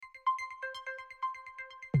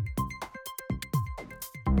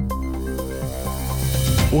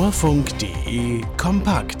Orfunk.de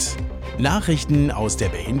kompakt. Nachrichten aus der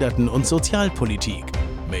Behinderten- und Sozialpolitik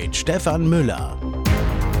mit Stefan Müller.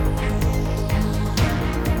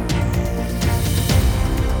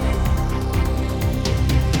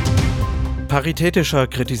 Paritätischer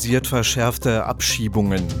kritisiert verschärfte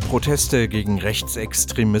Abschiebungen. Proteste gegen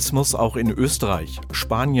Rechtsextremismus auch in Österreich.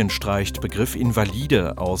 Spanien streicht Begriff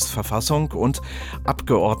Invalide aus Verfassung und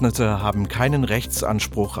Abgeordnete haben keinen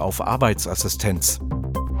Rechtsanspruch auf Arbeitsassistenz.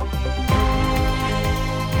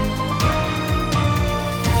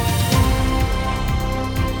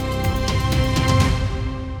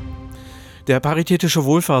 Der Paritätische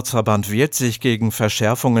Wohlfahrtsverband wehrt sich gegen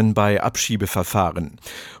Verschärfungen bei Abschiebeverfahren.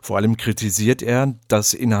 Vor allem kritisiert er,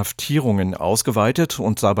 dass Inhaftierungen ausgeweitet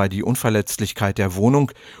und dabei die Unverletzlichkeit der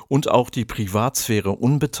Wohnung und auch die Privatsphäre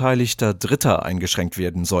unbeteiligter Dritter eingeschränkt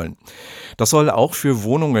werden sollen. Das soll auch für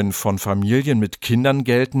Wohnungen von Familien mit Kindern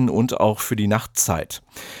gelten und auch für die Nachtzeit.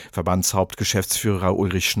 Verbandshauptgeschäftsführer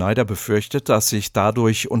Ulrich Schneider befürchtet, dass sich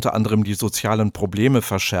dadurch unter anderem die sozialen Probleme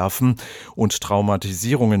verschärfen und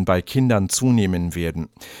Traumatisierungen bei Kindern zunehmen werden.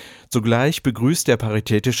 Zugleich begrüßt der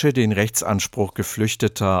Paritätische den Rechtsanspruch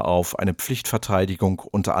Geflüchteter auf eine Pflichtverteidigung,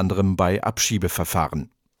 unter anderem bei Abschiebeverfahren.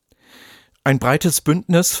 Ein breites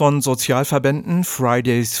Bündnis von Sozialverbänden,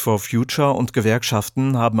 Fridays for Future und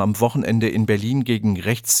Gewerkschaften haben am Wochenende in Berlin gegen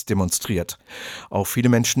rechts demonstriert. Auch viele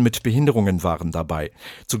Menschen mit Behinderungen waren dabei.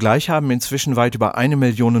 Zugleich haben inzwischen weit über 1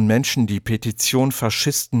 Million Menschen die Petition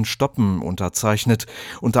Faschisten stoppen unterzeichnet.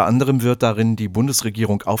 Unter anderem wird darin die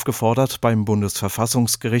Bundesregierung aufgefordert, beim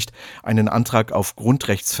Bundesverfassungsgericht einen Antrag auf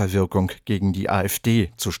Grundrechtsverwirkung gegen die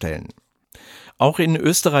AfD zu stellen. Auch in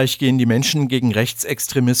Österreich gehen die Menschen gegen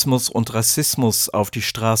Rechtsextremismus und Rassismus auf die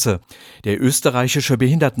Straße. Der österreichische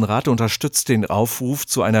Behindertenrat unterstützt den Aufruf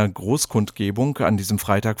zu einer Großkundgebung an diesem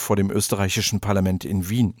Freitag vor dem österreichischen Parlament in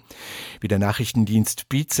Wien. Wie der Nachrichtendienst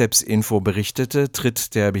Bizeps Info berichtete,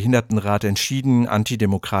 tritt der Behindertenrat entschieden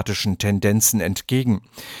antidemokratischen Tendenzen entgegen.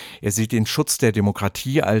 Er sieht den Schutz der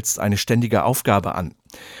Demokratie als eine ständige Aufgabe an.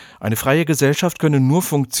 Eine freie Gesellschaft könne nur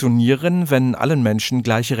funktionieren, wenn allen Menschen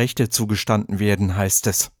gleiche Rechte zugestanden werden, heißt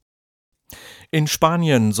es. In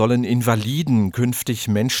Spanien sollen Invaliden künftig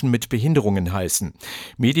Menschen mit Behinderungen heißen.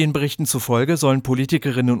 Medienberichten zufolge sollen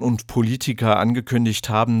Politikerinnen und Politiker angekündigt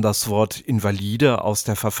haben, das Wort Invalide aus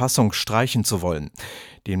der Verfassung streichen zu wollen.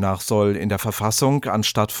 Demnach soll in der Verfassung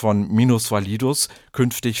anstatt von minusvalidus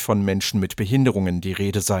künftig von Menschen mit Behinderungen die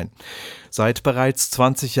Rede sein. Seit bereits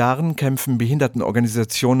 20 Jahren kämpfen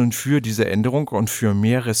Behindertenorganisationen für diese Änderung und für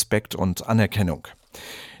mehr Respekt und Anerkennung.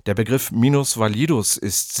 Der Begriff minusvalidus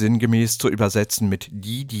ist sinngemäß zu übersetzen mit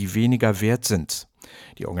die weniger wert sind.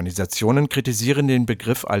 Die Organisationen kritisieren den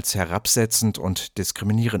Begriff als herabsetzend und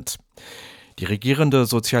diskriminierend. Die regierende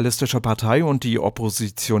Sozialistische Partei und die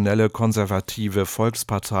oppositionelle konservative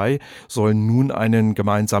Volkspartei sollen nun einen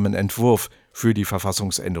gemeinsamen Entwurf für die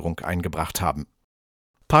Verfassungsänderung eingebracht haben.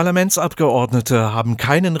 Parlamentsabgeordnete haben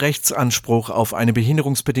keinen Rechtsanspruch auf eine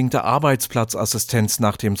behinderungsbedingte Arbeitsplatzassistenz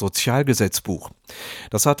nach dem Sozialgesetzbuch.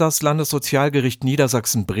 Das hat das Landessozialgericht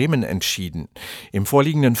Niedersachsen-Bremen entschieden. Im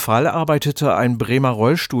vorliegenden Fall arbeitete ein Bremer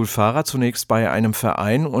Rollstuhlfahrer zunächst bei einem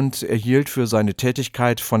Verein und erhielt für seine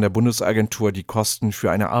Tätigkeit von der Bundesagentur die Kosten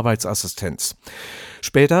für eine Arbeitsassistenz.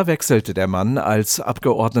 Später wechselte der Mann als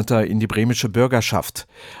Abgeordneter in die bremische Bürgerschaft.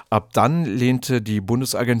 Ab dann lehnte die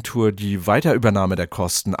Bundesagentur die Weiterübernahme der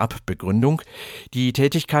Kosten ab. Begründung: Die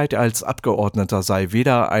Tätigkeit als Abgeordneter sei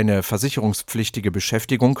weder eine versicherungspflichtige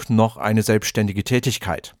Beschäftigung noch eine selbstständige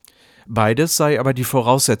Tätigkeit. Beides sei aber die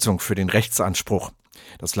Voraussetzung für den Rechtsanspruch.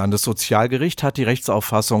 Das Landessozialgericht hat die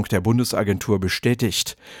Rechtsauffassung der Bundesagentur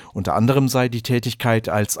bestätigt. Unter anderem sei die Tätigkeit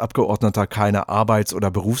als Abgeordneter keine Arbeits-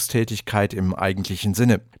 oder Berufstätigkeit im eigentlichen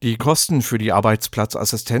Sinne. Die Kosten für die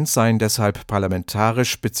Arbeitsplatzassistenz seien deshalb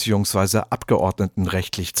parlamentarisch bzw.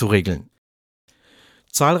 abgeordnetenrechtlich zu regeln.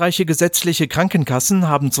 Zahlreiche gesetzliche Krankenkassen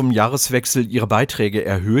haben zum Jahreswechsel ihre Beiträge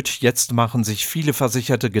erhöht. Jetzt machen sich viele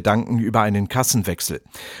Versicherte Gedanken über einen Kassenwechsel.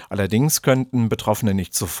 Allerdings könnten Betroffene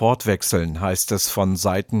nicht sofort wechseln, heißt es von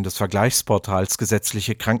Seiten des Vergleichsportals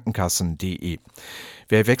gesetzlichekrankenkassen.de.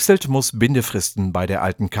 Wer wechselt, muss Bindefristen bei der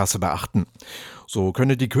alten Kasse beachten. So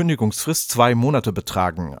könne die Kündigungsfrist 2 Monate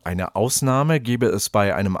betragen. Eine Ausnahme gebe es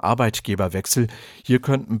bei einem Arbeitgeberwechsel. Hier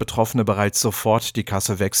könnten Betroffene bereits sofort die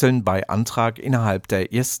Kasse wechseln, bei Antrag innerhalb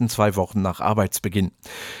der ersten 2 Wochen nach Arbeitsbeginn.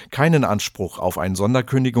 Keinen Anspruch auf ein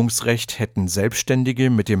Sonderkündigungsrecht hätten Selbstständige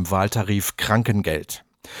mit dem Wahltarif Krankengeld.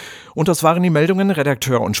 Und das waren die Meldungen.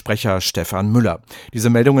 Redakteur und Sprecher Stefan Müller. Diese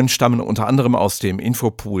Meldungen stammen unter anderem aus dem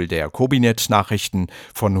Infopool der Kobinet Nachrichten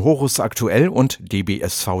von Horus Aktuell und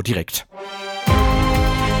DBSV Direkt.